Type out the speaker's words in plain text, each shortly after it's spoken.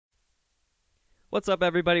What's up,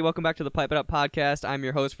 everybody? Welcome back to the Pipe It Up podcast. I'm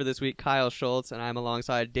your host for this week, Kyle Schultz, and I'm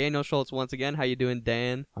alongside Daniel Schultz once again. How you doing,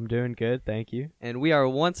 Dan? I'm doing good, thank you. And we are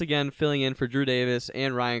once again filling in for Drew Davis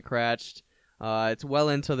and Ryan Cratch. It's well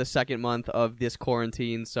into the second month of this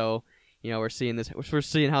quarantine, so we're seeing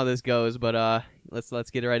how this goes. But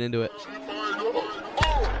let's get right into it.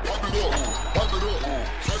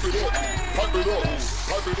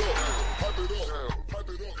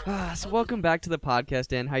 So welcome back to the podcast,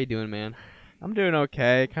 Dan. How you doing, man? I'm doing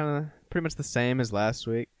okay. Kind of pretty much the same as last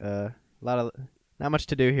week. Not much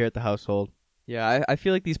to do here at the household. Yeah, I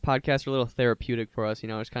feel like these podcasts are a little therapeutic for us.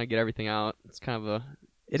 Just kind of get everything out. It's kind of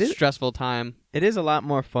a stressful time. It is a lot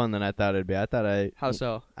more fun than I thought it'd be. How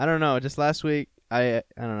so? I don't know. Just last week, I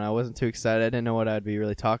don't know. I wasn't too excited. I didn't know what I'd be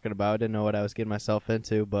really talking about. I didn't know what I was getting myself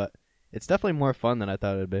into, but it's definitely more fun than I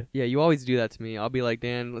thought it'd be. Yeah, you always do that to me. I'll be like,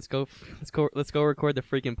 Dan, let's go record the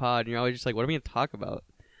freaking pod, and you're always just like, what are we gonna talk about?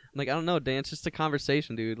 I'm like, I don't know, Dan. It's just a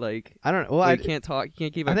conversation, dude. Like, I don't know. Well, I can't talk. You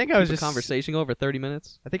can't keep a conversation over 30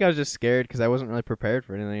 minutes. I think I was just scared because I wasn't really prepared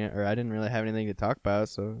for anything, or I didn't really have anything to talk about.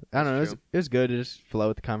 So I don't know. It was good to just flow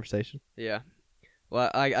with the conversation. Yeah.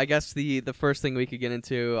 Well, I guess the first thing we could get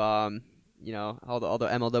into, all the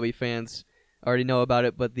MLW fans already know about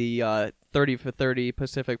it, but the 30 for 30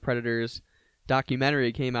 Pacific Predators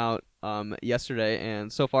documentary came out yesterday,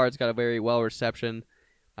 and so far it's got a very well reception.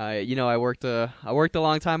 I worked a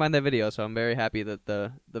long time on that video, so I'm very happy that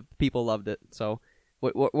the people loved it. So,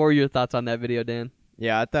 what were your thoughts on that video, Dan?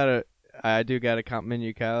 Yeah, I thought I do got to compliment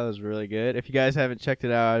you, Kyle. It was really good. If you guys haven't checked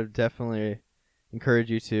it out, I would definitely encourage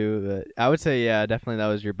you to. But I would say, yeah, definitely that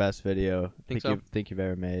was your best video. Think so? Think you've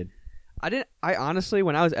ever made. I honestly,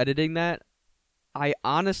 when I was editing that, I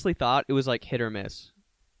honestly thought it was like hit or miss.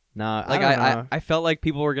 Nah, like I don't know. I felt like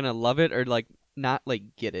people were gonna love it or like not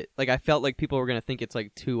like get it. Like I felt like people were gonna think it's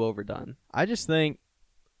like too overdone. I just think,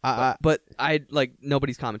 but I like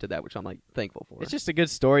nobody's commented that, which I'm like thankful for. It's just a good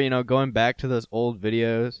story, going back to those old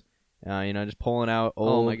videos, just pulling out old.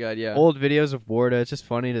 Oh my god, yeah. Old videos of Warda. It's just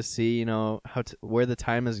funny to see, where the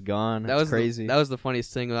time has gone. That was crazy. That was the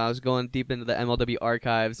funniest thing when I was going deep into the MLW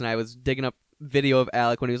archives and I was digging up video of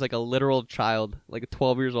Alec when he was like a literal child, like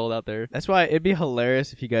 12 years old out there. That's why it'd be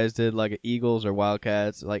hilarious if you guys did like Eagles or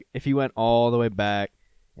Wildcats, like if you went all the way back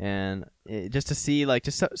and just to see like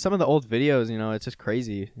just some of the old videos, it's just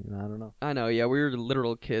crazy. I don't know. I know, yeah, we were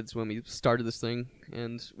literal kids when we started this thing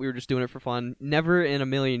and we were just doing it for fun. Never in a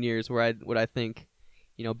million years would I think,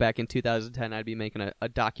 back in 2010 I'd be making a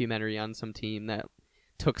documentary on some team that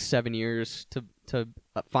took 7 years to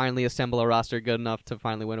finally assemble a roster good enough to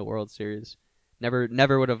finally win a World Series.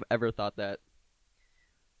 Never would have ever thought that.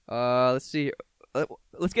 Let's see.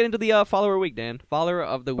 Let's get into the follower week, Dan. Follower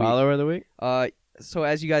of the week. Follower of the week? So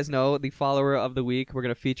as you guys know, the follower of the week, we're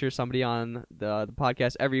going to feature somebody on the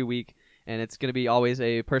podcast every week, and it's going to be always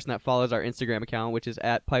a person that follows our Instagram account, which is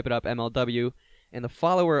at PipeItUpMLW. And the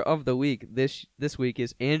follower of the week this week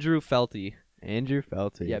is Andrew Felty. Andrew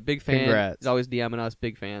Felty. Yeah, big fan. Congrats. He's always DMing us,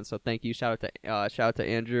 big fan. So thank you. Shout out to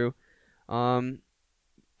Andrew.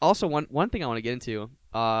 Also, one thing I want to get into,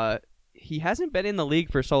 he hasn't been in the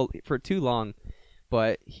league for too long,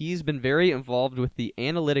 but he's been very involved with the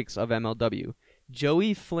analytics of MLW.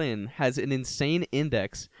 Joey Flynn has an insane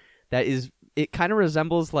index that it kind of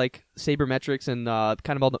resembles like sabermetrics and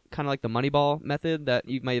kind of like the Moneyball method that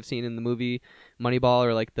you might have seen in the movie Moneyball,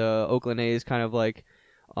 or like the Oakland A's kind of like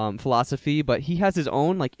philosophy. But he has his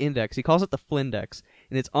own like index. He calls it the Flindex,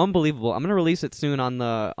 and it's unbelievable. I'm gonna release it soon on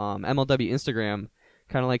the MLW Instagram.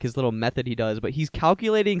 Kind of like his little method he does, but he's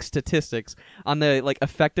calculating statistics on the like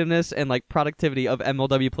effectiveness and like productivity of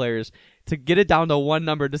MLW players to get it down to one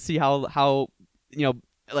number to see how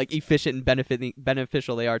like efficient and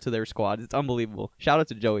beneficial they are to their squad. It's unbelievable. Shout out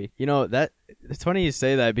to Joey. That it's funny you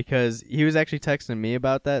say that because he was actually texting me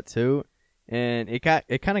about that too, and it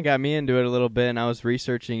kind of got me into it a little bit, and I was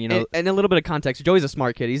researching, and a little bit of context. Joey's a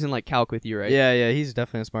smart kid. He's in like calc with you, right? Yeah, he's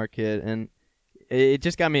definitely a smart kid, and it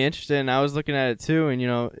just got me interested, and I was looking at it too, and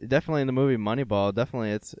definitely in the movie Moneyball,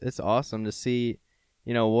 definitely it's awesome to see,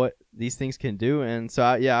 what these things can do, and so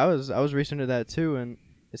I was researching that too, and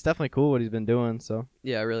it's definitely cool what he's been doing. So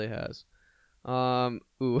yeah, it really has. Well,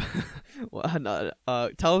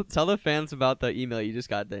 tell the fans about the email you just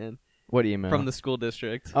got, Dan. What email? From the school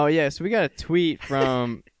district. Oh yeah, so we got a tweet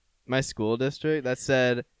from my school district that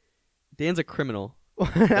said, "Dan's a criminal."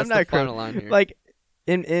 I'm not a criminal. Line here. Like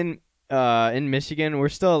in Michigan, we're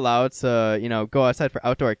still allowed to, go outside for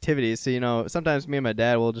outdoor activities. So, sometimes me and my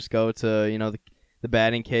dad will just go to, the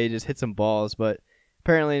batting cages, hit some balls. But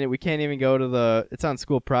apparently we can't even go to it's on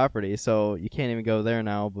school property, so you can't even go there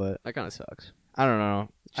now. But that kind of sucks. I don't know.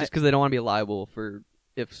 Just because they don't want to be liable for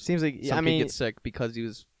if Seems like some I kid mean, gets sick because he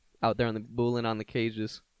was out there on the booling on the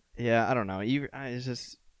cages. yeah, I don't know. It's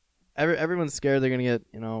just everyone's scared they're gonna get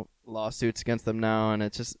lawsuits against them now, and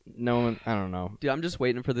it's just no one. I don't know. Dude, I'm just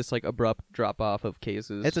waiting for this like abrupt drop off of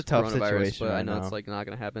cases. It's a tough coronavirus, situation but I right know now. it's like not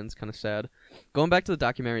gonna happen. It's kind of sad. Going back to the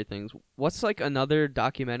documentary things, what's like another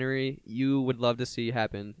documentary you would love to see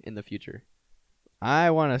happen in the future?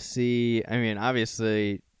 I want to see. I mean,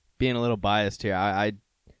 obviously, being a little biased here, I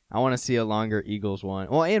want to see a longer Eagles one.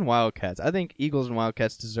 Well, and Wildcats. I think Eagles and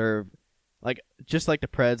Wildcats deserve just like the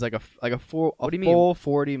Preds, like a full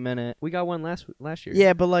 40-minute. We got one last year.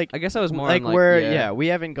 Yeah, but like I guess I was more like on, where we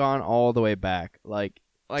haven't gone all the way back. Like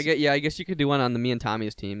I guess you could do one on the me and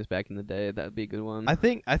Tommy's teams back in the day. That'd be a good one. I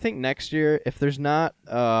think next year, if there's not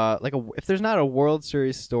if there's not a World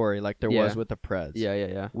Series story like there was with the Preds,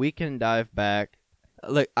 yeah. we can dive back.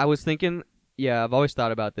 Like I was thinking, I've always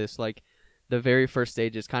thought about this. Like the very first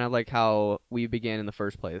stage is kind of like how we began in the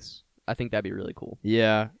first place. I think that'd be really cool.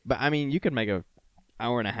 Yeah, but I mean, you could make a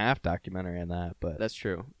hour and a half documentary on that. But That's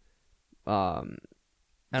true. I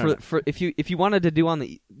don't know. For if you wanted to do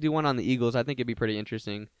one on the Eagles, I think it'd be pretty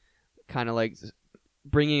interesting. Kind of like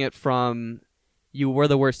bringing it from you were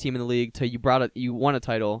the worst team in the league to you won a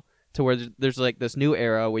title to where there's like this new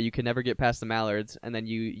era where you can never get past the Mallards, and then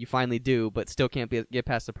you finally do, but still can't get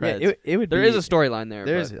past the Preds. Yeah, it would. There is a storyline there.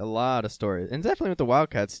 There's a lot of stories, and definitely with the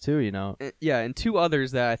Wildcats too. And two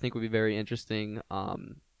others that I think would be very interesting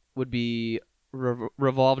would be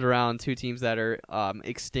revolved around two teams that are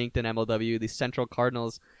extinct in MLW: the Central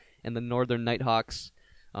Cardinals and the Northern Nighthawks.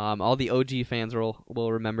 All the OG fans will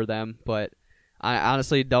remember them, but I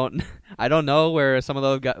honestly don't. I don't know where some of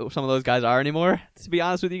those guys are anymore. To be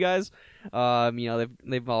honest with you guys,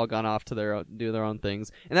 they've all gone off to do their own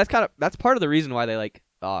things, and that's part of the reason why they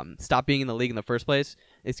stopped being in the league in the first place.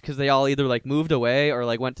 It's because they all either moved away or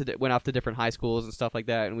went off to different high schools and stuff like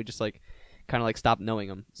that, and we just kind of stopped knowing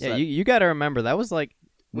them. So yeah, you got to remember that was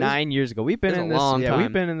 9 years ago. We've been in this long time.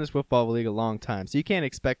 We've been in this football league a long time, so you can't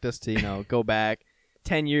expect us to go back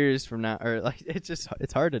 10 years from now, or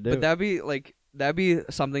it's hard to do. But that'd be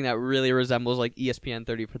something that really resembles ESPN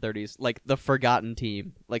 30 for 30s, like the forgotten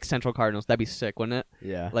team, like Central Cardinals. That'd be sick, wouldn't it?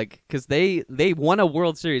 Yeah. Because they won a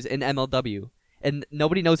World Series in MLW, and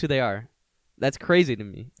nobody knows who they are. That's crazy to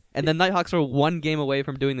me. And the Nighthawks are one game away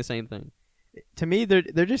from doing the same thing. To me, there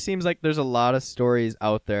just seems like there's a lot of stories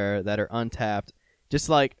out there that are untapped. Just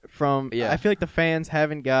I feel like the fans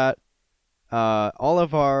haven't got all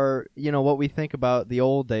of our, what we think about the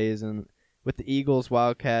old days and with the Eagles,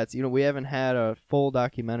 Wildcats. We haven't had a full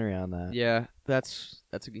documentary on that. Yeah, it's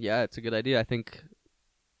a good idea. I think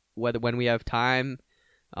when we have time,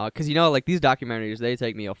 because these documentaries, they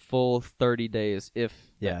take me a full 30 days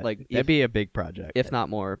that'd be a big project if not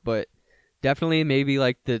more. But definitely maybe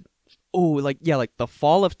the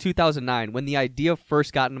fall of 2009 when the idea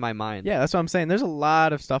first got into my mind. Yeah, that's what I'm saying. There's a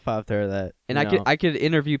lot of stuff out there that I could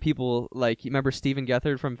interview people you remember Steven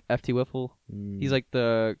Gethard from FT Wiffle? He's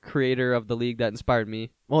the creator of the league that inspired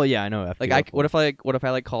me. Well, yeah, I know FT Wiffle. What if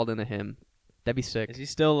I called into him? That'd be sick. Is he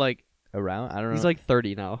still around? I don't know. He's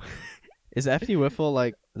 30 now. Is FT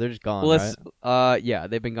Wiffle they're just gone, right? Yeah,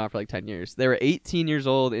 they've been gone for 10 years. They were 18 years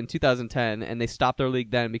old in 2010 and they stopped their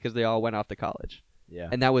league then because they all went off to college. Yeah.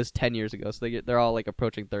 And that was 10 years ago, so they're all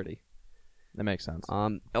approaching 30. That makes sense.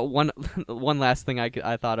 One last thing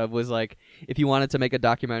I thought of was if you wanted to make a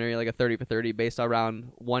documentary a 30 for 30 based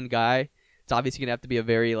around one guy, it's obviously gonna have to be a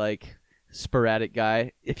very sporadic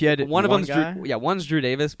guy. If you had one of them's guy? one's Drew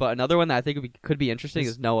Davis, but another one that I think could be interesting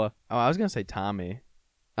is Noah. Oh, I was gonna say Tommy.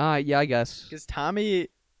 Yeah, I guess because Tommy,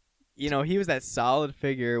 he was that solid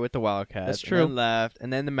figure with the Wildcats. That's true. And then left,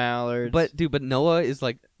 and then the Mallards. But Noah is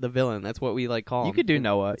the villain. That's what we call him. You could do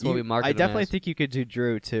Noah. That's what we market I him definitely as. think you could do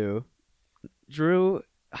Drew too. Drew,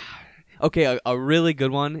 okay, a really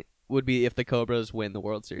good one would be if the Cobras win the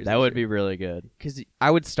World Series. That would be really good. Because I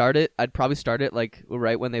would start it. I'd probably start it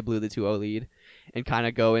right when they blew the 2-0 lead, and kind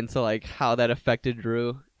of go into how that affected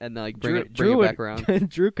Drew, and bring it back around.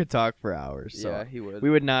 Drew could talk for hours. So yeah, he would. We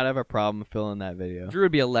would not have a problem filling that video. Drew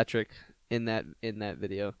would be electric in that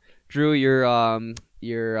video. Drew, your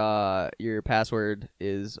password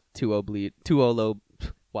is 2-0 bleed 2-0 low.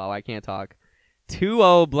 Wow, I can't talk.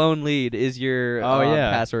 2-0 blown lead is your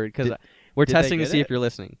password because we're testing to see if you're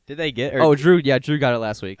listening. Did they get? Drew got it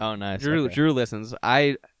last week. Oh, nice. Drew Okay. Drew listens.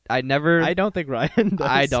 I don't think Ryan does.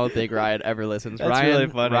 I don't think Ryan ever listens. That's Ryan, really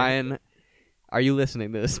funny. Ryan, are you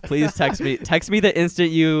listening to this? Please text me. Text me the instant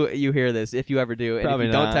you hear this, if you ever do. And Probably if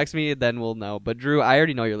you not. don't text me, then we'll know. But Drew, I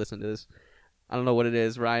already know you're listening to this. I don't know what it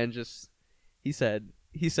is. Ryan he said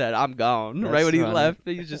I'm gone. That's right when he funny. left,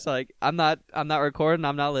 he's just I'm not recording.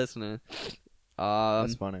 I'm not listening.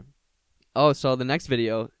 That's funny. Oh, so the next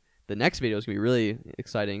video is gonna be really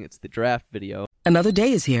exciting. It's the draft video. Another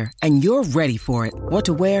day is here, and you're ready for it. What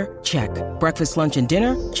to wear? Check. Breakfast, lunch, and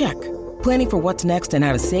dinner? Check. Planning for what's next and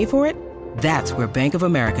how to save for it? That's where Bank of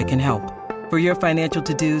America can help. For your financial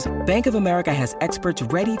to-dos, Bank of America has experts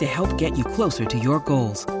ready to help get you closer to your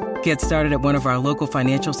goals. Get started at one of our local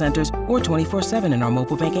financial centers or 24/7 in our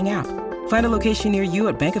mobile banking app. Find a location near you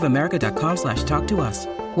at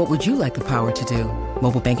bankofamerica.com/talktous. What would you like the power to do?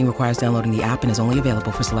 Mobile banking requires downloading the app and is only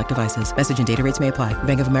available for select devices. Message and data rates may apply.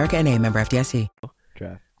 Bank of America N.A., member FDIC.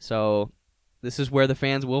 Draft. So this is where the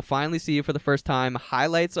fans will finally see for the first time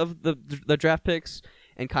highlights of the draft picks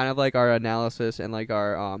and kind of like our analysis and like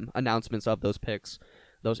our announcements of those picks,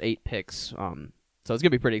 those 8 picks. So it's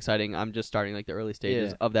gonna be pretty exciting. I'm just starting like the early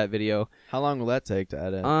stages of that video. How long will that take to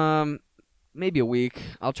edit? Maybe a week.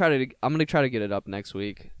 I'm gonna try to get it up next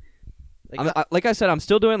week. Like I said, I'm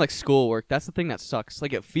still doing like schoolwork. That's the thing that sucks.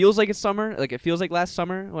 Like it feels like it's summer. Like it feels like last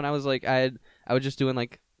summer when I was like I was just doing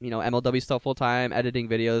like MLW stuff full time, editing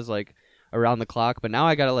videos like around the clock. But now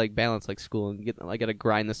I gotta like balance like school and I gotta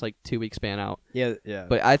grind this like 2-week span out. Yeah.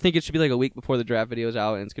 But I think it should be like a week before the draft video's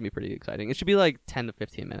out, and it's gonna be pretty exciting. It should be like 10 to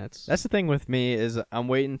 15 minutes. That's the thing with me is I'm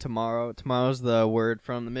waiting tomorrow. Tomorrow's the word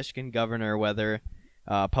from the Michigan governor whether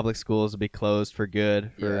public schools will be closed for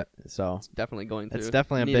good. So it's definitely going to. It's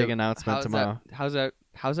definitely a big announcement tomorrow. How's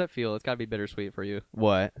that feel? It's gotta be bittersweet for you.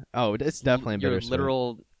 What? Oh, it's definitely bittersweet. Your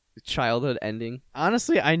literal childhood ending.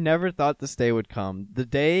 Honestly, I never thought this day would come. The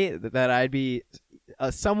day that I'd be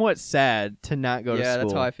somewhat sad to not go to school. Yeah,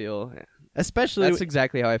 that's how I feel. Especially that's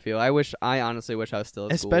exactly how I feel. I honestly wish I was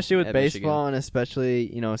still at school. Especially with baseball Michigan. And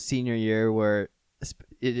especially, senior year where that's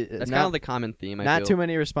kind of the common theme. I not feel. Too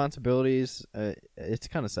many responsibilities. It's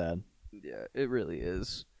kind of sad. Yeah, it really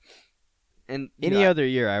is. And any other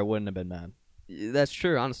year, I wouldn't have been mad. That's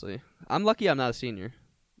true. Honestly, I'm lucky I'm not a senior.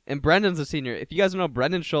 And Brendan's a senior. If you guys don't know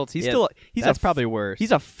Brendan Schultz, he's probably worse.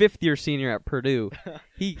 He's a 5th-year senior at Purdue.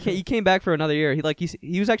 he came back for another year.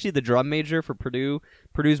 He was actually the drum major for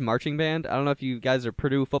Purdue's marching band. I don't know if you guys are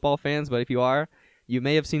Purdue football fans, but if you are, you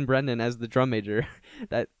may have seen Brendan as the drum major.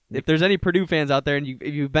 That if there's any Purdue fans out there and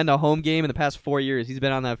if you've been to a home game in the past 4 years, he's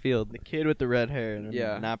been on that field. The kid with the red hair.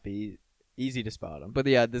 Yeah, not be easy to spot him. But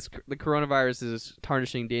yeah, the coronavirus is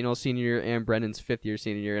tarnishing Daniel's senior year and Brendan's 5th-year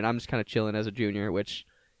senior year, and I'm just kind of chilling as a junior, which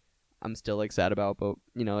I'm still like sad about, but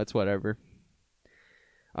it's whatever.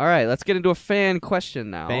 All right, let's get into a fan question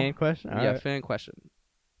now. Fan question? All right. Fan question.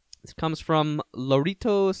 This comes from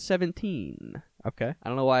Lorito17. Okay. I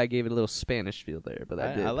don't know why I gave it a little Spanish feel there, but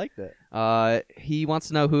I did. I like that. He wants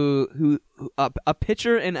to know who a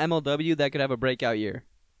pitcher in MLW that could have a breakout year.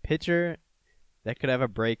 Pitcher that could have a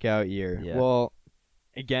breakout year. Yeah. Well,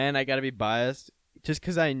 again, I got to be biased just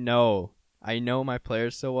because I know my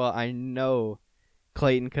players so well. I know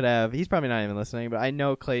Clayton could have. He's probably not even listening, but I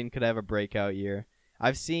know Clayton could have a breakout year.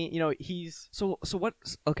 I've seen, he's so what?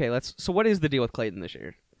 Okay, so what is the deal with Clayton this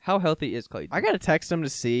year? How healthy is Clayton? I gotta text him to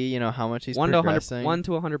see, how much he's 1 progressing. 1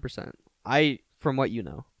 to 100%. From what you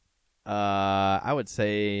know. I would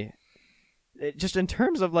say, just in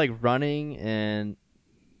terms of like running and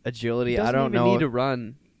agility, I don't know. Need to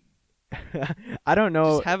run. I don't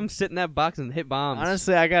know. Just have him sit in that box and hit bombs.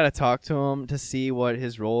 Honestly, I gotta talk to him to see what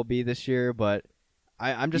his role will be this year, but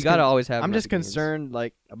I'm just always have. I'm just concerned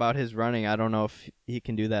about his running. I don't know if he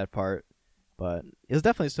can do that part, but he'll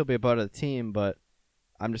definitely still be a part of the team. But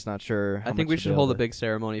I'm just not sure. I think we should hold a big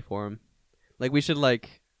ceremony for him. Like we should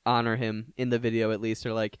honor him in the video at least,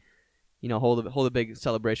 or hold a big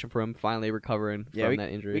celebration for him finally recovering from that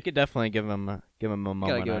injury. We could definitely give him a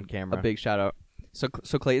moment on camera. A big shout out. So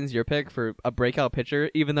Clayton's your pick for a breakout pitcher,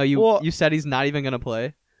 even though you said he's not even gonna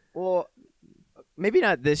play. Well, maybe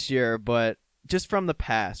not this year, but just from the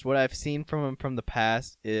past, what I've seen from him from the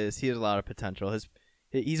past is he has a lot of potential.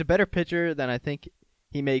 He's a better pitcher than I think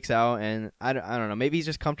he makes out, and I don't know. Maybe he's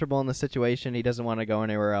just comfortable in the situation. He doesn't want to go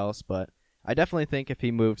anywhere else, but I definitely think if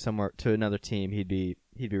he moved somewhere to another team, he'd be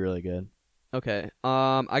really good. Okay.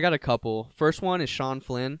 I got a couple. First one is Sean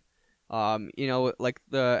Flynn. As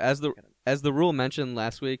the rule mentioned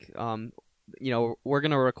last week, we're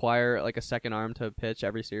gonna require a second arm to pitch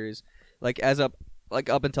every series.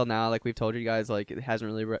 Up until now, we've told you guys, it hasn't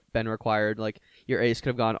really been required. Your ace could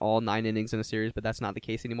have gone all 9 innings in a series, but that's not the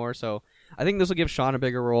case anymore. So I think this will give Sean a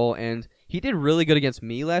bigger role, and he did really good against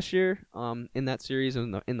me last year. In that series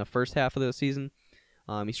in the first half of the season,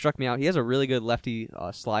 he struck me out. He has a really good lefty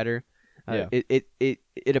slider. Yeah.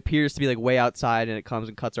 It appears to be way outside, and it comes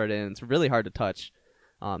and cuts right in. It's really hard to touch.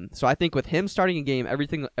 So I think with him starting a game every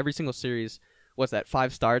single series, what's that,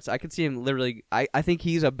 5 starts. I could see him literally. I think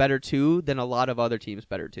he's a better 2 than a lot of other teams'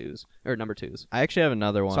 better 2s or number 2s. I actually have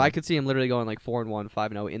another one. So I could see him literally going like 4-1,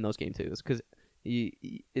 5-0 in those game 2s because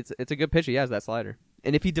it's a good pitch. He has that slider,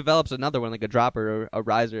 and if he develops another one like a dropper or a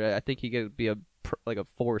riser, I think he could be a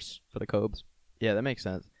force for the Cobes. Yeah, that makes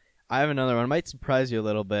sense. I have another one. It might surprise you a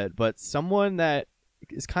little bit, but someone that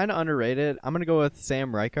is kind of underrated. I'm gonna go with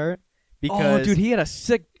Sam Reichart because dude, he had a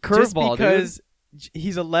sick just curveball. because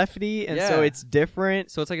he's a lefty, and so Yeah. it's different.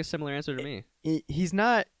 So it's like a similar answer to me. He's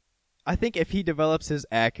not. I think if he develops his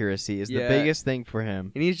accuracy is the Yeah. biggest thing for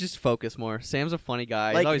him. He needs to just focus more. Sam's a funny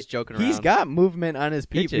guy. Like, He's always joking around. He's got movement on his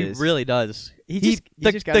He pitches. really does. He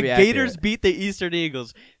the just gotta be Gators accurate. beat the Eastern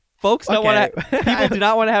Eagles. Folks don't Okay. want to. People do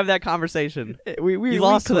not want to have that conversation. we You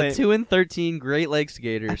lost to the clinched. 2-13 Great Lakes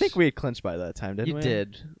Gators. I think we had clinched by that time, didn't You we?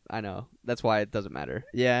 did. I know. That's why it doesn't matter.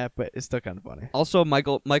 Yeah, but it's still kind of funny. Also,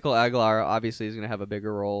 Michael Aguilar obviously is going to have a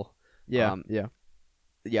bigger role. Yeah, Um, yeah.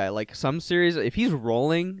 Yeah, like some series, if he's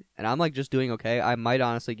rolling and I'm like just doing okay, I might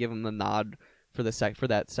honestly give him the nod for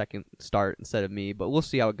that second start instead of me. But we'll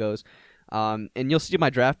see how it goes. And you'll see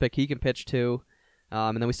my draft pick. He can pitch too.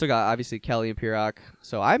 And then we still got obviously Kelly and Pirok.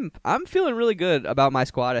 So I'm feeling really good about my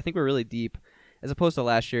squad. I think we're really deep as opposed to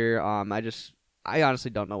last year. I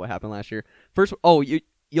honestly don't know what happened last year. First,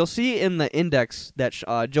 you'll see in the index that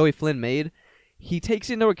Joey Flynn made, he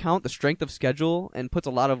takes into account the strength of schedule and puts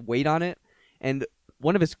a lot of weight on it. And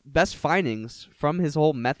one of his best findings from his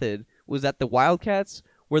whole method was that the Wildcats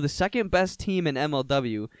were the second best team in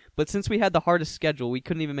MLW, but since we had the hardest schedule, we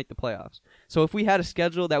couldn't even make the playoffs. So if we had a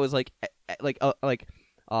schedule that was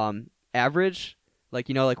average, like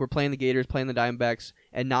we're playing the Gators, playing the Diamondbacks,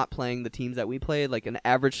 and not playing the teams that we played, like an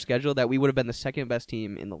average schedule, that we would have been the second best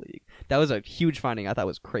team in the league. That was a huge finding. I thought it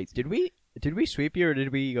was crazy. Did we sweep you or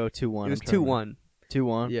did we go 2-1? It was 2-1.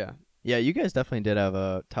 2-1. Yeah, Yeah, you guys definitely did have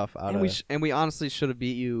a tough out and of. we honestly should have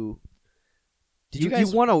beat you. Did you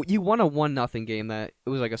guys? You won a 1-0 game that it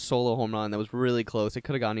was like a solo home run that was really close. It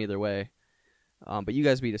could have gone either way. But you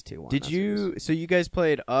guys beat us 2-1. Did you? So you guys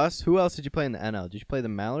played us. Who else did you play in the NL? Did you play the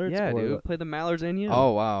Mallards? Yeah, or dude. Played the Mallards and you.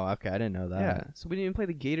 Oh wow. Okay, I didn't know that. yeah. So we didn't even play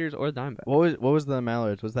the Gators or the Diamondbacks. What was the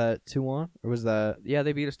Mallards? Was that 2-1 or was that? Yeah,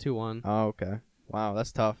 they beat us 2-1. Oh okay. Wow,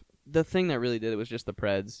 that's tough. The thing that really did it was just the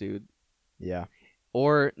Preds, dude. Yeah.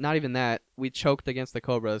 Or not even that. We choked against the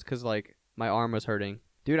Cobras because my arm was hurting.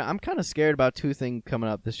 Dude, I'm kind of scared about two things coming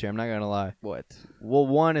up this year. I'm not gonna lie. What? Well,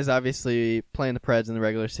 one is obviously playing the Preds in the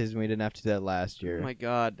regular season. We didn't have to do that last year. Oh my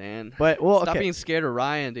God, Dan. But Stop okay. being scared of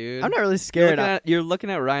Ryan, dude. I'm not really scared. You're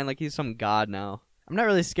looking at Ryan like he's some god now. I'm not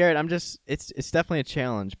really scared. I'm just it's definitely a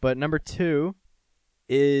challenge. But number 2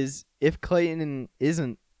 is if Clayton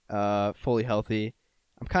isn't fully healthy,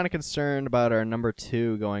 I'm kind of concerned about our number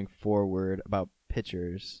 2 going forward about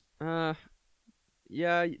pitchers.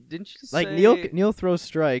 Yeah, didn't you Like say... Neil throws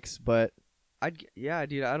strikes, but dude,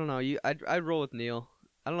 I don't know. I'd roll with Neil.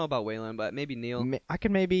 I don't know about Waylon, but maybe Neil. I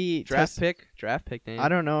could maybe Draft test. pick, Dan. I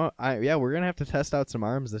don't know. We're gonna have to test out some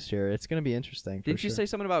arms this year. It's gonna be interesting. Didn't you say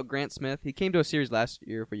something about Grant Smith? He came to a series last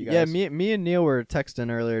year for you guys. Yeah, me and Neil were texting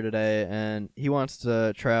earlier today, and he wants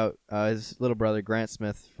to try out his little brother Grant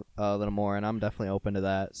Smith a little more, and I'm definitely open to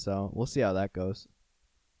that. So we'll see how that goes.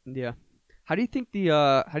 Yeah. How do you think the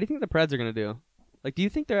Preds are gonna do? Like, do you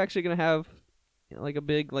think they're actually gonna have like a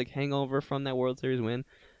big hangover from that World Series win?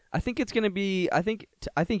 I think it's gonna be. I think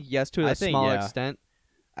yes to a small extent.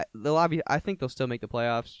 I think they'll still make the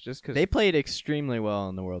playoffs just because They played extremely well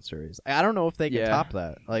in the World Series. I don't know if they can top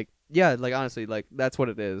that. Honestly, that's what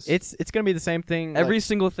it is. It's gonna be the same thing. Every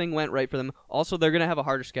single thing went right for them. Also, they're gonna have a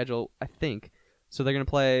harder schedule, I think. So they're gonna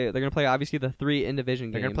play obviously the 3 in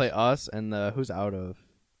division they're games. gonna play us and who's out of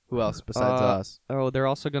who else besides us? Oh, they're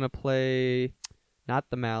also gonna play not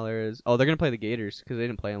the Mallards. Oh, they're gonna play the Gators because they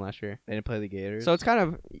didn't play them last year. They didn't play the Gators. So it's kind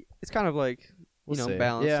of like We'll see.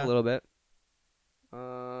 balanced Yeah. a little bit.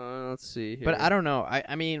 Let's see here. But I don't know.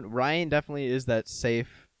 I mean, Ryan definitely is that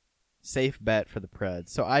safe bet for the Preds.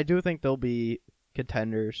 So I do think they'll be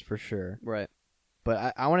contenders for sure. Right.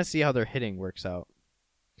 But I want to see how their hitting works out.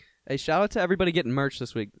 Hey, shout out to everybody getting merch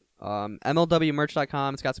this week.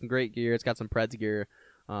 MLWmerch.com. It's got some great gear. It's got some Preds gear.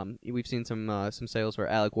 We've seen some sales for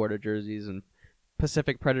Alec Warder jerseys and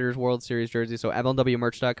Pacific Predators World Series jerseys. So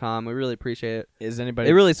MLWmerch.com. We really appreciate it. Is anybody?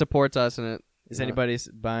 It really supports us, and it. Is anybody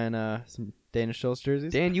buying some Danish Schultz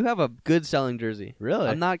jerseys? Dan, you have a good selling jersey. Really?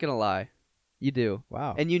 I'm not gonna lie. You do.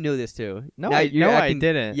 Wow. And you knew this too. No, Now I acting,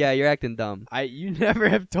 didn't. Yeah, you're acting dumb. You never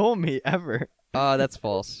have told me ever. That's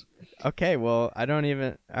false. Okay, well, I don't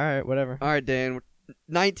even. All right, whatever. All right, Dan.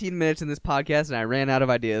 19 minutes in this podcast, and I ran out of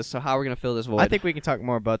ideas. So how are we gonna fill this void? I think we can talk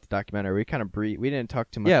more about the documentary. We kind of we didn't talk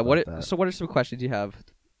too much. Yeah. About that. So what are some questions you have?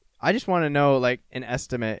 I just want to know like an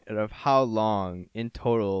estimate of how long in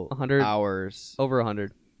total 100 hours. Over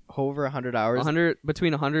 100. Over 100 hours. 100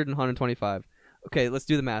 between 100 and 125. Okay, let's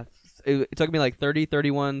do the math. It took me like 30,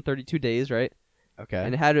 31, 32 days, right? Okay.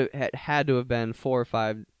 And it had to have been 4 or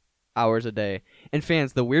 5 hours a day. And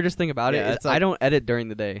fans, the weirdest thing about it is like, I don't edit during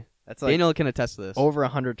the day. That's like Daniel can attest to this. over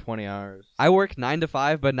 120 hours. I work 9 to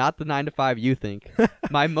 5, but not the 9 to 5 you think.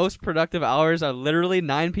 My most productive hours are literally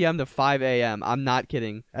 9 p.m. to 5 a.m. I'm not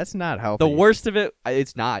kidding. That's not healthy. The worst of it,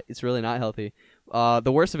 it's not. It's really not healthy.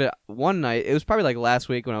 The worst of it, one night, it was probably like last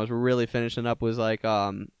week when I was really finishing up, was like,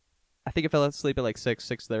 I think I fell asleep at like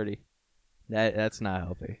 6:30. That's not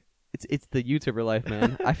healthy. It's the YouTuber life,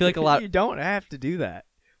 man. I feel like a lot. You don't have to do that.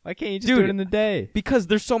 Why can't you just Dude, do it in the day? Because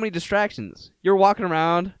there's so many distractions. You're walking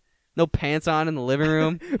around, no pants on in the living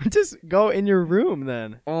room. Just go in your room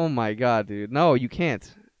then. Oh my god, dude. No, you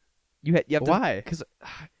can't. You have to. Why? Because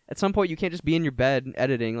at some point you can't just be in your bed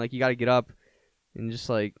editing. Like you got to get up and just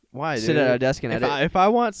like Why? sit dude? at a desk and edit. If I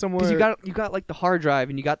want somewhere, Because you got like the hard drive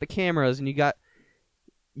and you got the cameras and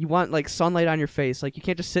you want like sunlight on your face. Like you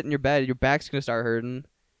can't just sit in your bed. Your back's gonna start hurting.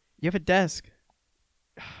 you have a desk.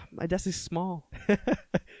 My desk is small.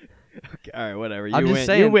 Okay, all right, whatever. I'm You just win.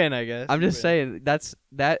 saying- You win, I guess. I'm You just win. saying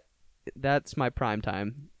that's my prime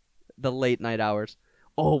time, the late night hours.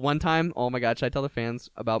 Oh, one time, oh my god, should I tell the fans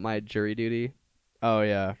about my jury duty? Oh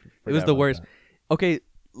yeah, It was the worst. Okay,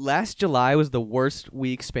 last July was the worst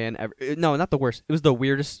week span ever. No, not the worst. It was the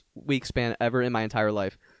weirdest week span ever in my entire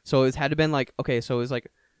life. So it had to been like, okay, so it was like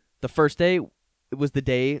the first day, it was the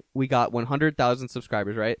day we got 100,000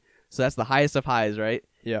 subscribers, right? So that's the highest of highs, right?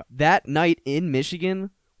 Yeah. That night in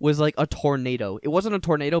Michigan was like a tornado. It wasn't a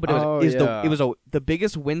tornado, but Oh, it was the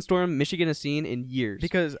biggest windstorm Michigan has seen in years.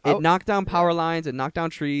 Because It knocked down power lines. It knocked down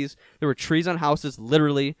trees. There were trees on houses,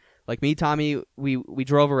 literally. Like me, Tommy, we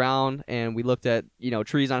drove around and we looked at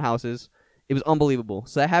trees on houses. It was unbelievable.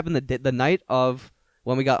 So that happened the night of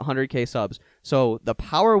when we got 100K subs. So the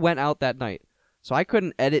power went out that night. So I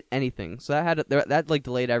couldn't edit anything. So that like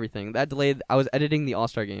delayed everything. That delayed. I was editing the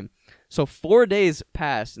All-Star game. So 4 days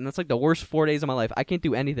passed, and that's like the worst 4 days of my life. I can't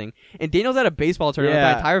do anything. And Daniel's at a baseball tournament with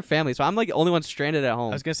Yeah. my entire family, so I'm like the only one stranded at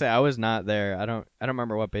home. I was gonna say I was not there. I don't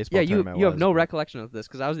remember what baseball. Yeah, tournament you have was, no but- recollection of this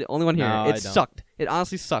because I was the only one here. No, I It don't. sucked. It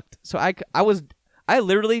honestly sucked. So I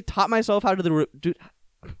literally taught myself how to do.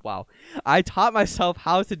 Wow, I taught myself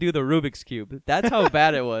how to do the Rubik's Cube. That's how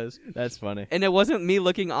bad it was. That's funny. And it wasn't me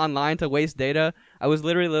looking online to waste data. I was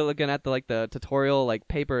literally looking at the tutorial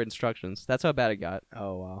paper instructions. That's how bad it got.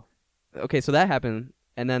 Oh wow. Okay, so that happened,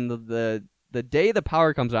 and then the day the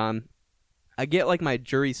power comes on, I get my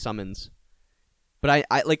jury summons. But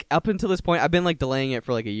I up until this point I've been delaying it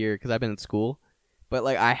for a year because I've been in school. But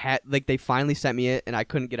I had they finally sent me it and I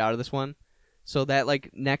couldn't get out of this one. So that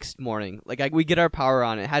next morning, we get our power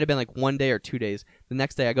on. It had to been 1 day or 2 days. The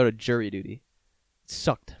next day I go to jury duty. It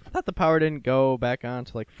sucked. I thought the power didn't go back on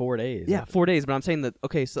to 4 days. Yeah, 4 days. But I'm saying that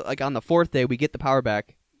so on the fourth day we get the power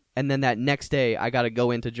back, and then that next day I got to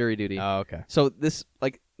go into jury duty. Oh okay. So this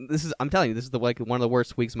is I'm telling you, this is one of the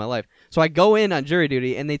worst weeks of my life. So I go in on jury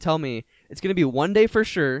duty and they tell me it's gonna be 1 day for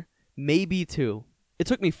sure, maybe 2. It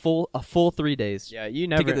took me a full 3 days. Yeah, you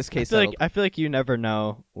never get this case I feel like you never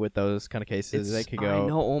know with those kind of cases. They could go. I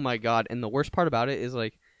know. Oh my god! And the worst part about it is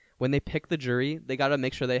when they pick the jury, they gotta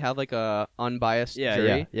make sure they have a unbiased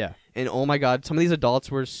jury. Yeah. And oh my god, some of these adults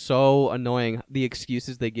were so annoying. The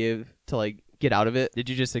excuses they give to get out of it. Did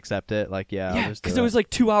you just accept it? Yeah. Yeah, because it was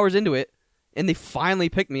 2 hours into it, and they finally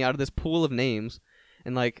picked me out of this pool of names,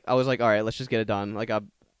 and I was like, all right, let's just get it done.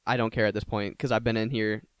 I don't care at this point because I've been in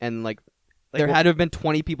here, and there had to have been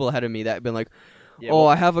 20 people ahead of me that had been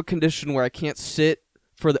I have a condition where I can't sit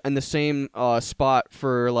in the same spot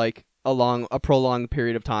for a prolonged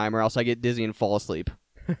period of time, or else I get dizzy and fall asleep.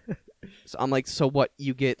 So I'm so what?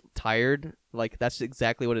 You get tired? That's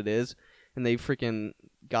exactly what it is, and they freaking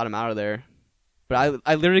got him out of there. But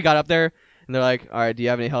I literally got up there, and they're like, all right, do you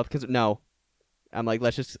have any health? Because no. I'm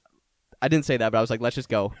let's just. I didn't say that, but I was let's just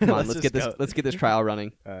go. Come on, let's get this trial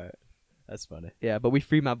running. All right. That's funny. Yeah, but we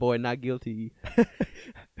freed my boy, not guilty.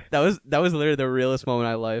 that was literally the realest moment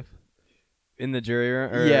of my life. In the jury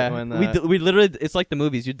room? Or Yeah, when we literally, it's like the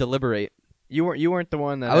movies. You deliberate. You weren't the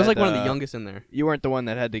one that I was had, one of the youngest in there. You weren't the one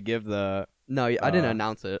that had to give the. No, I didn't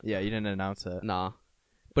announce it. Yeah, you didn't announce it. Nah,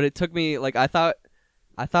 but it took me I thought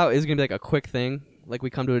it was gonna be a quick thing. We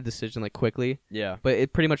come to a decision quickly. Yeah. But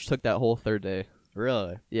it pretty much took that whole third day.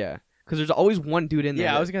 Really? Yeah, because there's always one dude in there.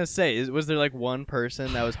 Yeah, I was gonna say, was there one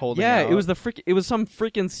person that was holding? Yeah, out? it was some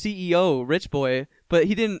freaking CEO, rich boy, but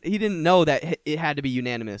he didn't know that it had to be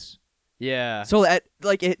unanimous. Yeah. So that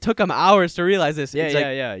it took him hours to realize this. Yeah,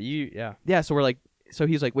 It's yeah. Yeah, so we're so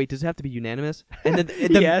he's like, wait, does it have to be unanimous? And then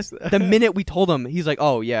Yes. the minute we told him, he's like,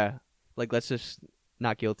 oh yeah, like let's just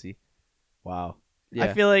not guilty. Wow. Yeah.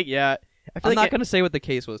 I feel like I'm not gonna say what the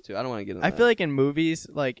case was too. I don't want to get into I that. feel like in movies,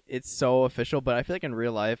 like it's so official, but I feel like in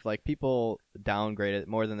real life, like people downgrade it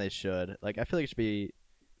more than they should. Like I feel like it should be,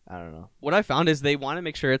 I don't know. what I found is they want to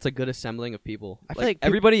make sure it's a good assembling of people. I feel like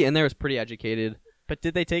everybody in there is pretty educated. But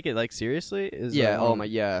did they take it like seriously? Yeah. Oh my.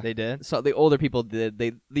 Yeah. They did. So the older people did.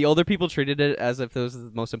 The older people treated it as if it was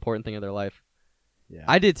the most important thing of their life. Yeah.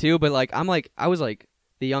 I did too, but like I was like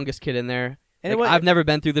the youngest kid in there. And Like, I've never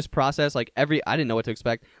been through this process. Like I didn't know what to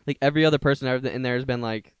expect. Like every other person in there has been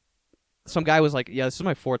like, some guy was like, yeah, this is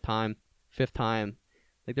my 5th time.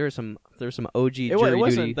 Like there was some OG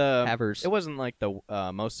jury duty havers. It wasn't like the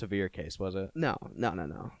most severe case, was it? No.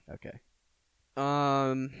 Okay.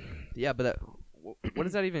 Yeah, but what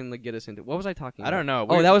does that even like get us into? What was I talking about? I don't know.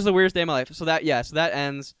 Oh, that was the weirdest day of my life. So that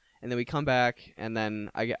ends, and then we come back, and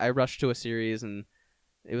then I rushed to a series, and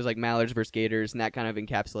it was like Mallards versus Gators, and that kind of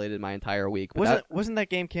encapsulated my entire week. But Wasn't that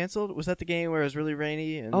game canceled? Was that the game where it was really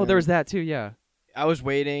rainy? And there was that too. Yeah. I was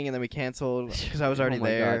waiting, and then we canceled because I was already Oh my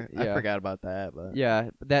there. God, yeah. I forgot about that. But Yeah,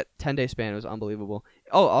 that 10-day span was unbelievable.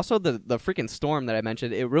 Oh, also the freaking storm that I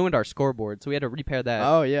mentioned, it ruined our scoreboard, so we had to repair that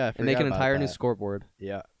oh yeah, I and make an forgot entire about new that. scoreboard.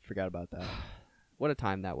 Yeah, forgot about that. What a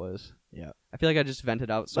time that was. Yeah. I feel like I just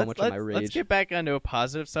vented out so much of my rage. Let's get back onto a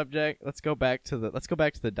positive subject. Let's go back to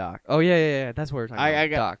the doc. Oh yeah. That's what we're talking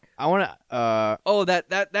about. Doc. I want to. Oh,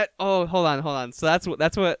 that. Oh, hold on. So that's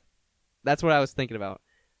what I was thinking about.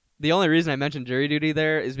 The only reason I mentioned jury duty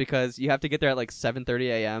there is because you have to get there at like 7:30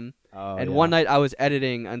 a.m. And one night I was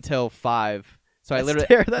editing until 5, so I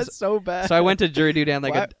literally that's so bad. So I went to jury duty on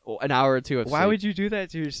like an hour or two of Why sleep. would you do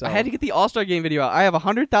that to yourself? I had to get the All-Star Game video out. I have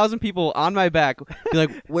 100,000 people on my back. Be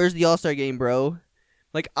like, "Where's the All-Star Game, bro?"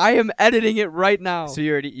 Like I am editing it right now. So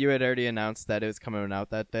you had already announced that it was coming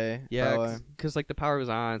out that day. Yeah, because like the power was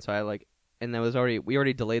on, so I like, and we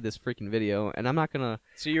already delayed this freaking video, and I'm not gonna.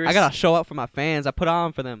 I gotta show up for my fans. I put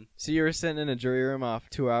on for them. So you were sitting in a jury room off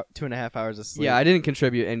 2.5 hours of sleep. Yeah, I didn't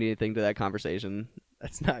contribute anything to that conversation.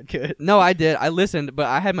 That's not good. No, I did. I listened, but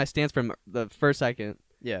I had my stance from the first second.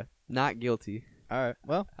 Yeah. Not guilty. All right.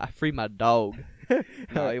 Well, I freed my dog.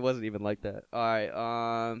 No, it wasn't even like that. All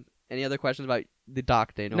right. Any other questions about the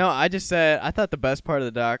doc, Daniel? No, I just said I thought the best part of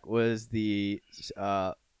the doc was the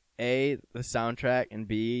the soundtrack, and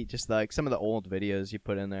B, just like some of the old videos you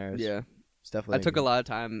put in there. Yeah. Stuff I like took a lot of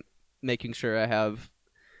time making sure I have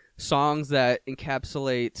songs that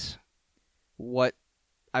encapsulate what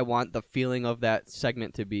I want the feeling of that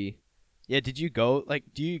segment to be. Yeah, do you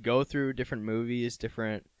go through different movies,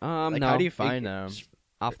 different No. how do you find them? Just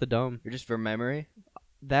off the dome. You're just from memory?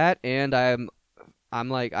 That, and I'm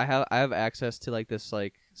like I have access to like this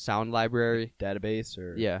like sound library Database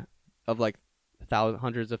or of like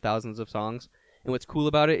hundreds of thousands of songs. And what's cool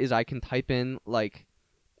about it is I can type in like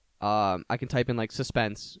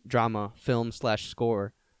suspense, drama, film /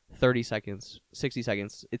 score, 30 seconds, 60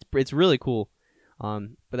 seconds. It's really cool. But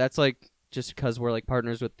that's like just because we're like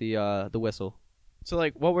partners with the Whistle. So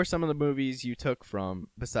like, what were some of the movies you took from?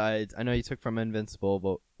 Besides, I know you took from Invincible,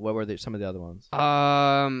 but what were some of the other ones?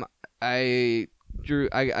 I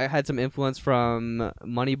had some influence from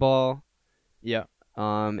Moneyball. Yeah.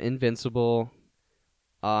 Invincible.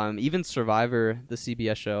 Even Survivor, the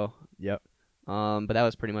CBS show. Yep. But that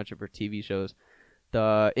was pretty much it for TV shows.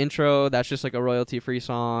 The intro, that's just like a royalty-free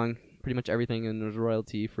song. Pretty much everything in was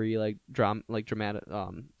royalty-free, like dramatic,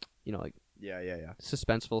 like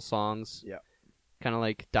suspenseful songs. Yeah. Kind of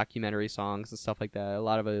like documentary songs and stuff like that. A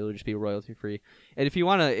lot of it will just be royalty-free. And if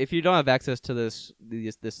you don't have access to this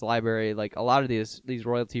library, like a lot of these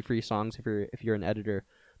royalty-free songs, if you're an editor,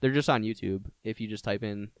 they're just on YouTube. If you just type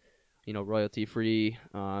in, royalty-free,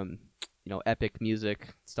 epic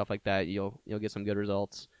music, stuff like that, you'll get some good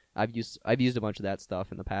results. I've used a bunch of that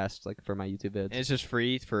stuff in the past, like for my YouTube vids. And it's just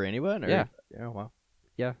free for anyone? Or? Yeah. Yeah. Wow.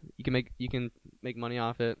 Yeah, you can make money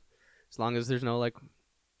off it as long as there's no like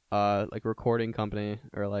recording company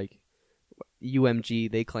or like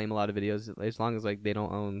UMG. They claim a lot of videos as long as like they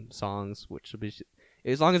don't own songs, which would be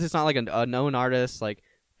as long as it's not like a known artist, like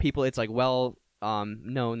people. It's like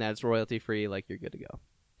known that it's royalty free. Like you're good to go.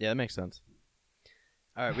 Yeah, that makes sense.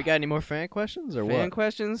 All right, we got any more fan questions or what? Fan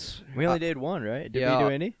questions? We only did one, right? Did yeah, we do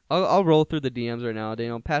any? I'll roll through the DMs right now,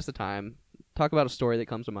 Daniel. Pass the time. Talk about a story that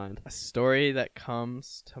comes to mind. A story that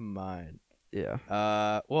comes to mind. Yeah.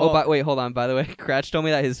 Well. Wait, hold on. By the way, Cratch told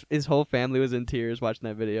me that his whole family was in tears watching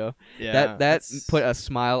that video. Yeah. That put a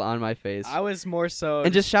smile on my face. I was more so.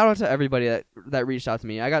 And just shout out to everybody that reached out to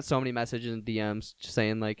me. I got so many messages and DMs just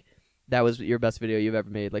saying like that was your best video you've ever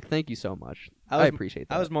made. Like, thank you so much. I appreciate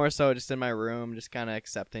that. I was more so just in my room, just kind of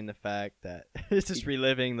accepting the fact that it's just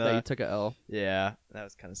reliving that you took a L. Yeah, that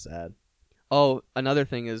was kind of sad. Oh, another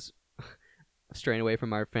thing is straying away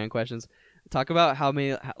from our fan questions. Talk about how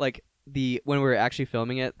many when we were actually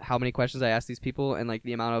filming it, how many questions I asked these people, and like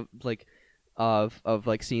the amount of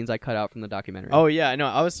like scenes I cut out from the documentary. Oh yeah, I know.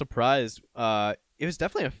 I was surprised. It was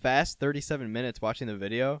definitely a fast 37 minutes watching the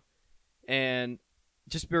video, and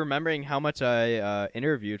just remembering how much I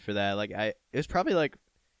interviewed for that. Like it was probably like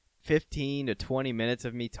 15 to 20 minutes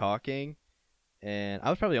of me talking, and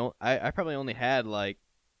I probably only had like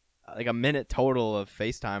a minute total of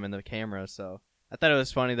FaceTime in the camera. So I thought it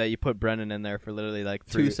was funny that you put Brendan in there for literally like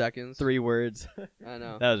 2 seconds, 3 words. I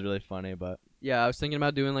know. That was really funny, but yeah, I was thinking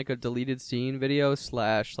about doing like a deleted scene video /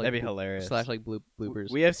 like that'd be hilarious. / like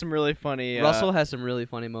bloopers. We have some really funny. Russell has some really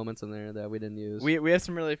funny moments in there that we didn't use. We have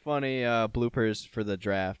some really funny bloopers for the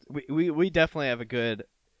draft. We definitely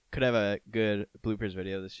could have a good bloopers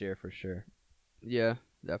video this year for sure. Yeah,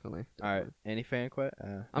 definitely. All right, any fan quit?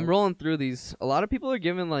 I'm rolling through these. A lot of people are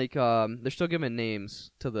giving like they're still giving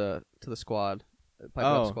names to the squad, Pipe It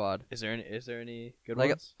Up squad. Is there any good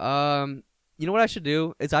like ones? You know what I should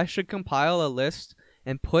do is I should compile a list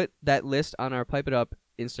and put that list on our Pipe It Up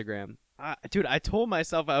Instagram. Dude, I told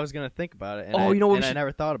myself I was gonna think about it. And I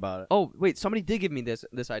never thought about it. Oh wait, somebody did give me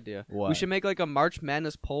this idea. What? We should make like a March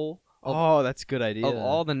Madness poll. That's a good idea. Of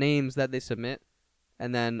all the names that they submit,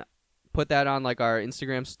 and then put that on like our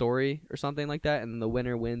Instagram story or something like that, and the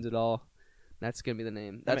winner wins it all. That's gonna be the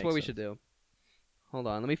name. That's what we should do. Hold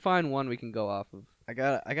on, let me find one we can go off of. I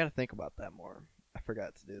gotta think about that more. I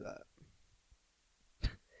forgot to do that.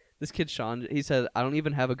 This kid Sean, he said, I don't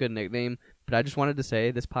even have a good nickname, but I just wanted to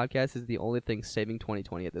say this podcast is the only thing saving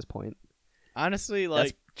 2020 at this point. Honestly,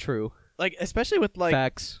 that's true. Like, especially with like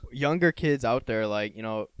facts. Younger kids out there, like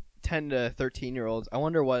 10 to 13-year-olds. I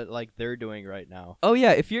wonder what like they're doing right now. Oh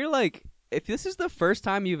yeah, if this is the first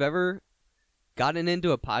time you've ever gotten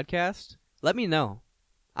into a podcast, let me know.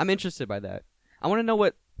 I'm interested by that. I want to know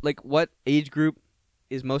what age group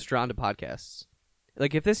is most drawn to podcasts.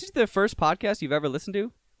 Like, if this is the first podcast you've ever listened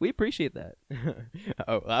to, we appreciate that.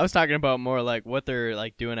 I was talking about more like what they're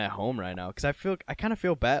like doing at home right now, because I kind of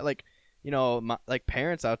feel bad, like like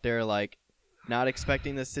parents out there like not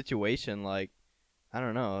expecting this situation. Like, I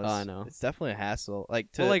don't know. I know it's definitely a hassle. Like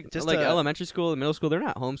elementary school and middle school, they're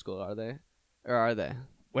not homeschooled, are they? Or are they?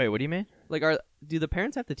 Wait, what do you mean? Like, do the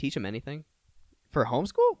parents have to teach them anything for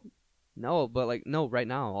homeschool? No, but no, right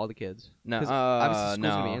now all the kids. No, obviously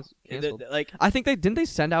school's gonna be canceled. Like, I think didn't they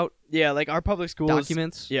send out like our public schools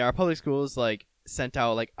documents? Yeah, our public schools like sent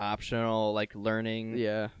out like optional like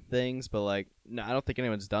learning things, but like no, I don't think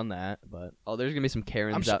anyone's done that. But there's gonna be some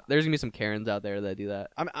Karens out. There's gonna be some Karens out there that do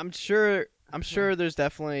that. I'm sure there's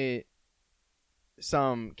definitely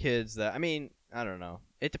some kids that, I mean, I don't know.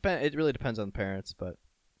 It really depends on the parents, but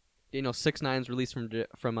 6ix9ine's released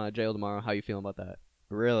from jail tomorrow. How you feeling about that?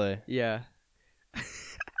 Really? Yeah.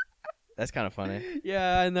 That's kind of funny.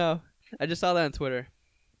 Yeah, I know. I just saw that on Twitter.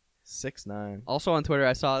 6ix9ine. Also on Twitter,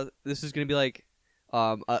 I saw this is gonna be like,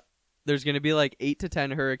 there's gonna be like 8 to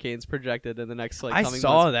 10 hurricanes projected in the next like. I coming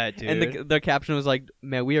saw months. that, dude. And the caption was like,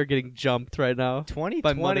 "Man, we are getting jumped right now."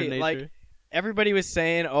 2020, like everybody was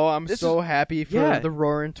saying, "Oh, I'm so happy for the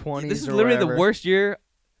Roaring 20s." This is literally the worst year.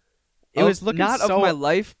 It was looking not of my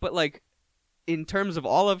life, but like in terms of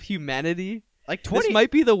all of humanity. Like this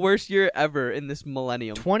might be the worst year ever in this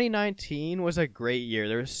millennium. 2019 was a great year.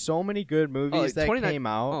 There were so many good movies that came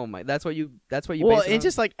out. Oh my, that's what you. Well, and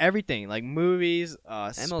just like everything, like movies,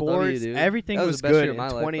 sports, dude. everything was the best good year in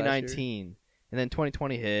of my 2019, and then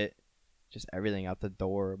 2020 hit, just everything out the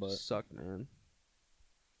door. But sucked, man.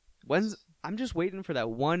 I'm just waiting for that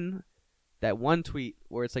one tweet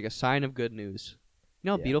where it's like a sign of good news. You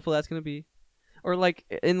know how beautiful that's gonna be. Or like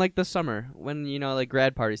in like the summer when like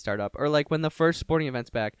grad parties start up, or like when the first sporting event's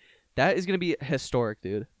back, that is gonna be historic,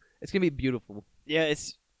 dude. It's gonna be beautiful. Yeah,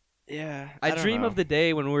 I dream of the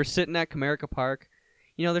day when we're sitting at Comerica Park.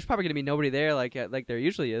 There's probably gonna be nobody there like there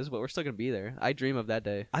usually is, but we're still gonna be there. I dream of that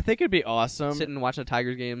day. I think it'd be awesome sitting and watching a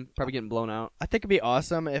Tigers game, probably getting blown out. I think it'd be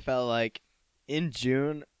awesome if like in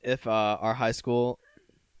June, if our high school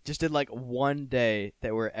just did like one day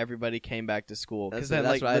where everybody came back to school, because then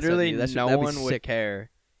like literally no one would care,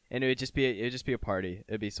 and it would just be a party.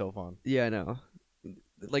 It'd be so fun. Yeah, I know.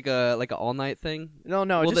 Like a all night thing. No.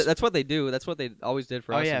 Well, that's what they do. That's what they always did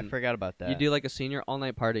for us. Oh yeah, I forgot about that. You do like a senior all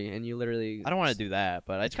night party, and you literally. I don't want to do that,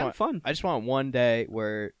 but it's kind of fun. I just want one day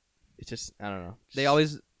where it's just, I don't know. They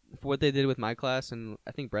always, what they did with my class, and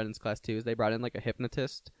I think Brendan's class too, is they brought in like a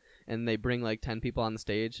hypnotist and they bring like 10 people on the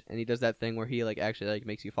stage, and he does that thing where he like actually like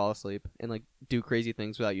makes you fall asleep and like do crazy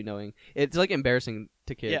things without you knowing. It's like embarrassing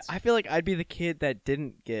to kids. Yeah, I feel like I'd be the kid that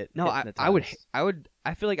didn't get No, I hypnotized.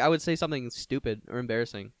 I feel like I would say something stupid or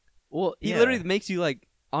embarrassing. Well, He literally makes you like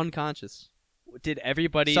unconscious. did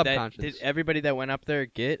everybody Subconscious. that went up there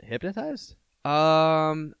get hypnotized?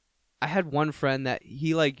 I had one friend that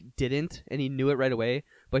he like didn't, and he knew it right away,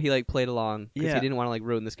 but he like played along because Yeah. he didn't want to like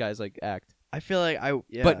ruin this guy's like act. I feel like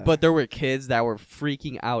But there were kids that were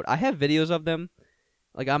freaking out. I have videos of them,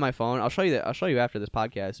 like on my phone. I'll show you that. I'll show you after this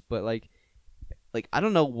podcast. But like I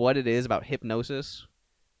don't know what it is about hypnosis.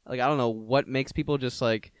 Like I don't know what makes people just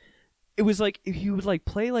like. It was like if you would like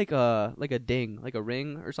play like a ding, like a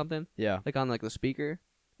ring or something, yeah. like on like the speaker,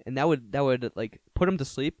 and that would like put them to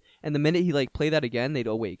sleep. And the minute he like play that again, they'd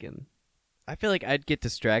awaken. I feel like I'd get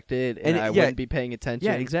distracted and I yeah. wouldn't be paying attention.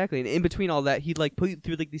 Yeah, exactly. And in between all that, he'd like put you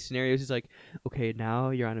through like these scenarios. He's like, okay, now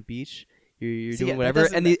you're on a beach, you're See, doing that whatever,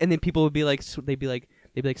 doesn't- and then people would be like, they'd be like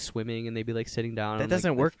swimming, and they'd be like sitting down. That and,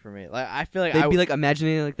 doesn't like, work for me. Like I feel like They'd be like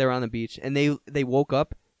imagining like they were on the beach, and they woke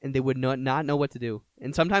up and they would not know what to do,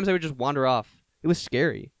 and sometimes they would just wander off. It was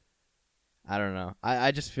scary. I don't know.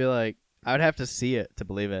 I just feel like I would have to see it to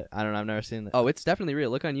believe it. I don't know. I've never seen that. Oh, it's definitely real.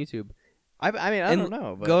 Look on YouTube. I mean, I And don't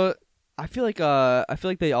know. But Go. I feel like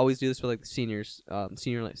they always do this with like the seniors,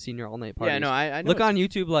 senior all night parties. yeah, no, I know. Look on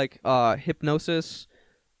YouTube like hypnosis,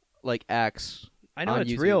 like acts. I know on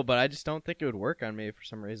it's YouTube. real, but I just don't think it would work on me for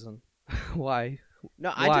some reason. Why?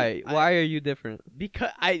 No, Why are you different?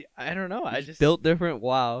 Because I don't know. I You're just built different.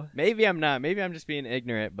 Wow. maybe I'm not. Maybe I'm just being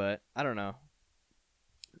ignorant, but I don't know.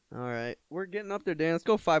 All right, we're getting up there, Dan. Let's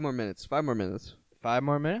go 5 more minutes. 5 more minutes. 5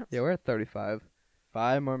 more minutes? Yeah, we're at 35.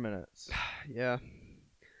 5 more minutes. Yeah,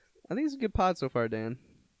 I think it's a good pod so far, Dan.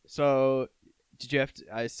 So, did you have to?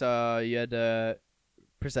 I saw you had to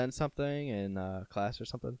present something in class or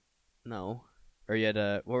something, No, or you had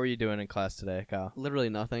to. What were you doing in class today, Kyle? literally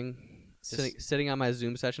nothing. Sitting on my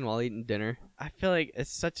Zoom session while eating dinner. I feel like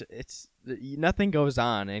nothing goes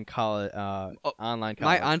on in college, online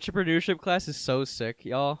My college. entrepreneurship class is so sick,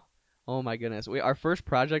 y'all. Oh my goodness. Our first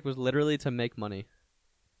project was literally to make money.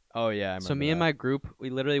 Oh yeah, I remember So me and that. my group,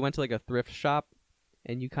 we literally went to like a thrift shop,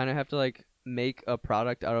 and you kind of have to like make a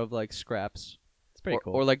product out of like scraps. It's pretty or,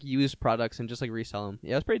 cool. or like used products and just like resell them.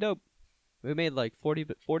 Yeah, it's pretty dope. We made like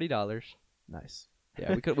 $40. Nice.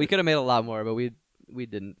 Yeah, we could have made a lot more, but we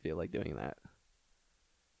didn't feel like doing that.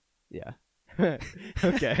 Yeah.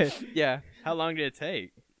 Okay. Yeah. How long did it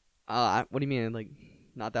take? What do you mean? Like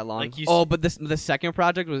not that long? Like you oh, but the second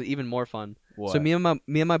project was even more fun. What? So me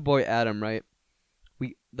and my boy Adam, right?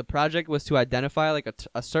 The project was to identify like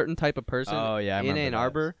a certain type of person Oh yeah, I in remember Ann that.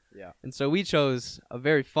 Arbor. Yeah. And so we chose a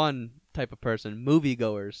very fun type of person,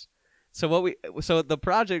 moviegoers. So the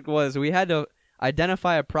project was we had to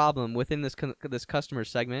identify a problem within this customer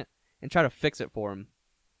segment and try to fix it for him.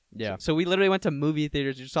 Yeah. So we literally went to movie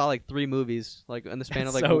theaters. We saw like 3 movies, like in the span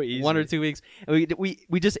of like So 1 or 2 weeks. And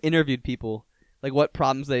we just interviewed people, like what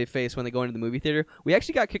problems they face when they go into the movie theater. We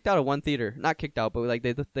actually got kicked out of one theater, not kicked out, but like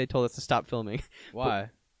they told us to stop filming. Why?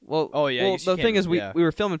 Well, Oh, yeah, Well, you the thing can't- is, we yeah.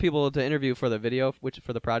 were filming people to interview for the video, which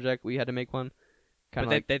for the project we had to make one. But Kind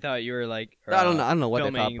of like they thought you were like. I don't know what they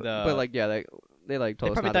thought, filming but like yeah, they like They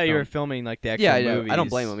told us probably not thought to you were film. filming like the actual Yeah, movies. I don't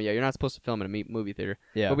blame them. Yeah, you're not supposed to film in a movie theater.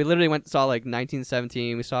 Yeah. But we literally saw like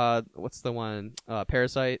 1917. We saw what's the one?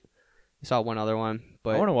 Parasite. We saw one other one,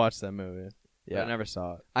 but I want to watch that movie. yeah, But I never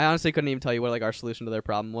saw it. I honestly couldn't even tell you what like our solution to their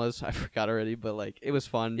problem was. I forgot already, but like it was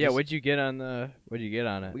fun. Yeah. Just- What'd you get on it?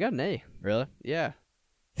 we got an A. Really? Yeah.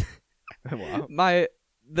 Wow.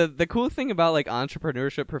 The cool thing about like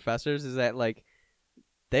entrepreneurship professors is that like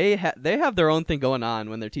they have their own thing going on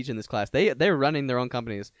when they're teaching this class. They're running their own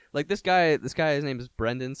companies. Like this guy his name is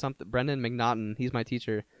Brendan McNaughton. He's my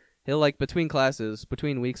teacher. He'll like between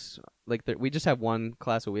weeks, like we just have one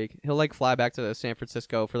class a week. He'll like fly back to San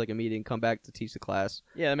Francisco for like a meeting, come back to teach the class,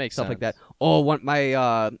 Yeah, that makes stuff sense. like that. Oh,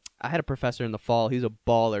 I had a professor in the fall. He's a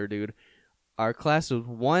baller, dude. Our class was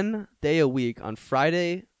 1 day a week on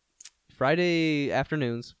Friday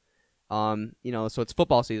afternoons. So it's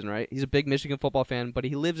football season, right? He's a big Michigan football fan, but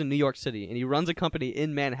he lives in New York City and he runs a company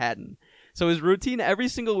in Manhattan. So his routine every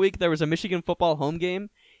single week there was a Michigan football home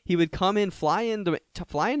game. He would come in, fly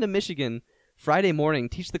into Michigan Friday morning,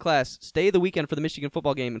 teach the class, stay the weekend for the Michigan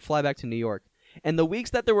football game, and fly back to New York. And the weeks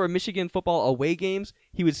that there were Michigan football away games,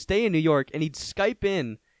 he would stay in New York and he'd Skype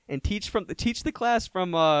in and teach the class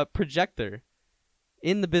from a projector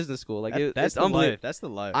in the business school. Like That's it's the unbelievable. life. That's the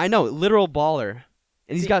life. I know, literal baller.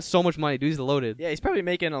 And he's See- got so much money, dude. He's loaded. Yeah, he's probably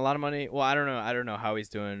making a lot of money. Well, I don't know how he's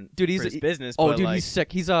doing. Dude, for his business. Oh, but dude, like, he's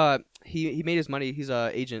sick. He's he made his money. He's a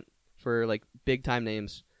agent for like big time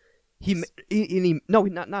names.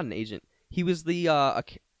 Not an agent. He was the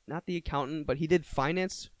not the accountant, but he did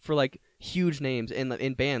finance for like huge names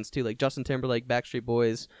in bands too, like Justin Timberlake, Backstreet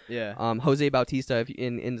Boys, Yeah. Jose Bautista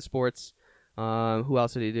in the sports. Who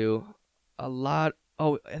else did he do? A lot.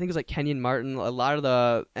 Oh, I think it was like Kenyon Martin. A lot of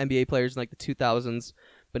the NBA players in like the 2000s.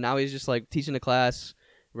 But now he's just like teaching a class,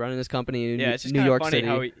 running his company in It's just New kind York of funny City.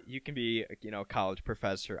 how you can be, a college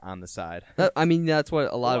professor on the side. I mean, that's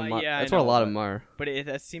what a lot of them. Well, yeah, That's I what a know, lot of but- them are. But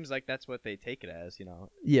that seems like that's what they take it as,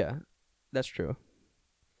 Yeah, that's true.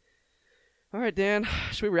 All right, Dan.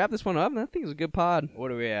 Should we wrap this one up? I think it's a good pod.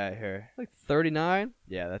 What are we at here? Like 39.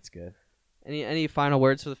 Yeah, that's good. Any final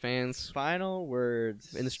words for the fans Final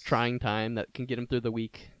words. in this trying time that can get them through the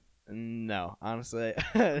week? No, honestly.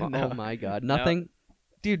 Oh, no. oh my God, No. nothing.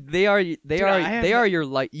 Dude, they are your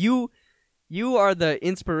light. You are the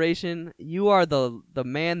inspiration. You are the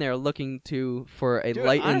man they're looking to for a Dude,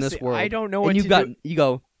 light in honestly, this world. I don't know and what you've to got do. you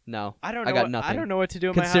go no. I don't know. I got nothing. I don't know what to do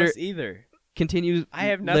in Consider- my house either. Continue I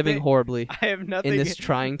have living nothing- horribly I have nothing. in this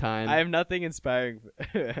trying time. I have nothing inspiring.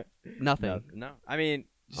 Nothing. No. I mean,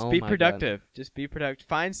 just Oh be my productive. Just be productive.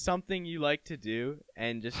 Find something you like to do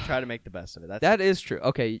and just try to make the best of it. That is true.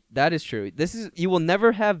 Okay, that is true. You will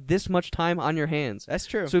never have this much time on your hands. That's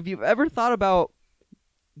true. So if you've ever thought about,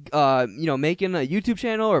 making a YouTube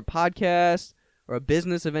channel or podcast or a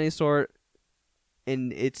business of any sort,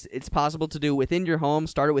 and it's possible to do within your home,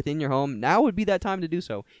 start it within your home, now would be that time to do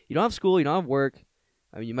so. You don't have school, you don't have work.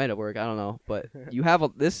 I mean, you might have work, I don't know, but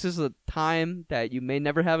this is a time that you may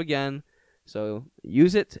never have again. So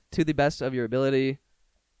use it to the best of your ability.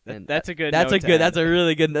 And that's a good. That's note a to good. end. That's a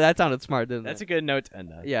really good. That sounded smart, didn't That's it? a good note to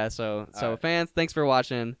end on. Yeah. So All right. fans, thanks for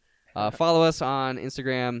watching. Follow us on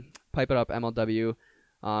Instagram. Pipe it up MLW.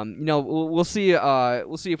 We'll see.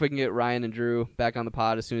 We'll see if we can get Ryan and Drew back on the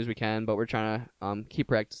pod as soon as we can. But we're trying to keep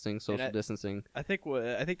practicing social distancing. I think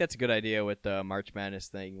that's a good idea with the March Madness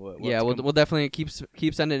thing. We'll definitely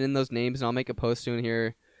keep sending in those names, and I'll make a post soon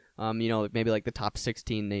here. Maybe like the top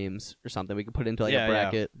 16 names or something. We can put into like a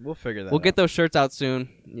bracket. Yeah. We'll figure that. We'll out. get those shirts out soon.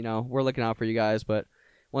 We're looking out for you guys. But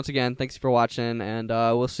once again, thanks for watching, and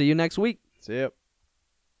we'll see you next week. See ya.